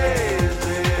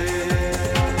lazy.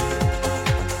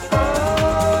 Oh,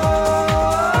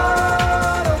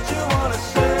 don't you wanna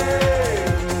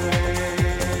save me?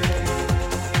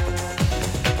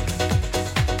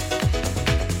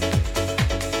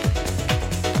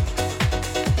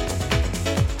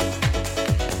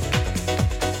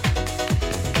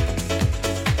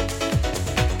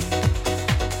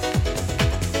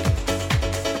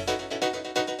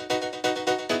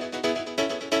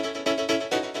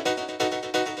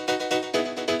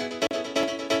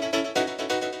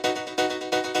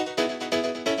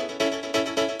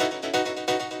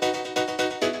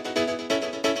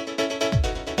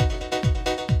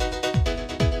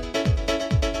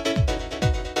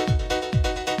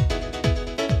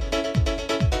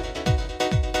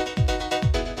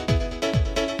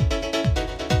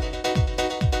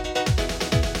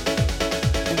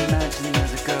 Imagine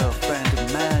there's a girlfriend,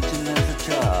 imagine there's a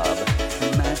job,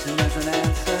 imagine there's an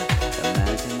answer,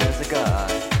 imagine there's a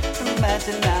God.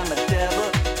 Imagine I'm a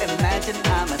devil, imagine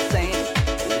I'm a saint.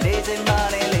 Lazy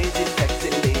money, lazy sexy,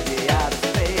 lazy out of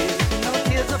space. No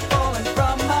tears are falling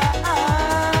from my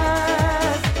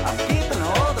eyes. I'm keeping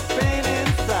all the pain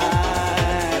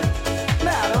inside.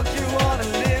 Now don't you wanna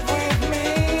live with me?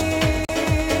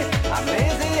 I'm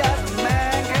lazy as a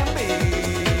man can be.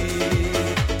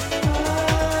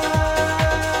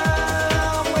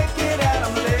 I'm wicked and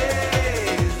I'm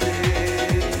lazy.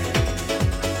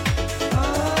 Oh,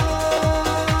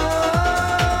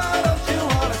 don't you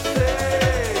wanna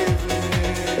save me?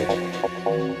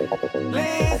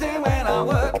 Lazy when I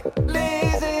work,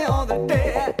 lazy all the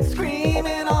day,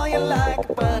 screaming all you like,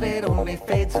 but it only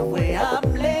fades away.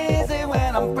 I'm lazy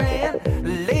when I'm praying,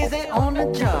 lazy on the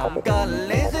job, got a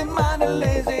lazy mind, a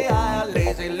lazy eye, a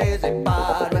lazy, lazy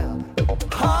body.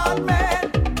 Hard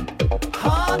man,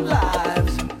 hard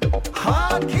lives,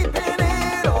 hard keeping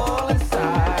it all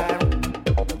inside.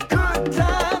 Good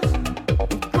times,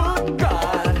 good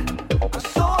God, I'm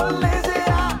so lazy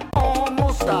I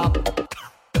almost stop.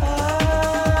 I'm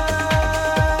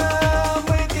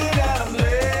wicked and I'm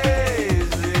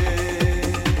lazy.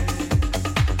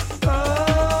 Oh,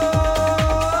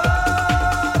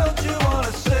 don't you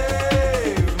wanna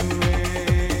save me?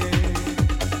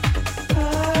 I'm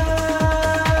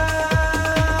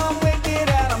wicked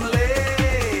and I'm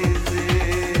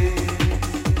lazy.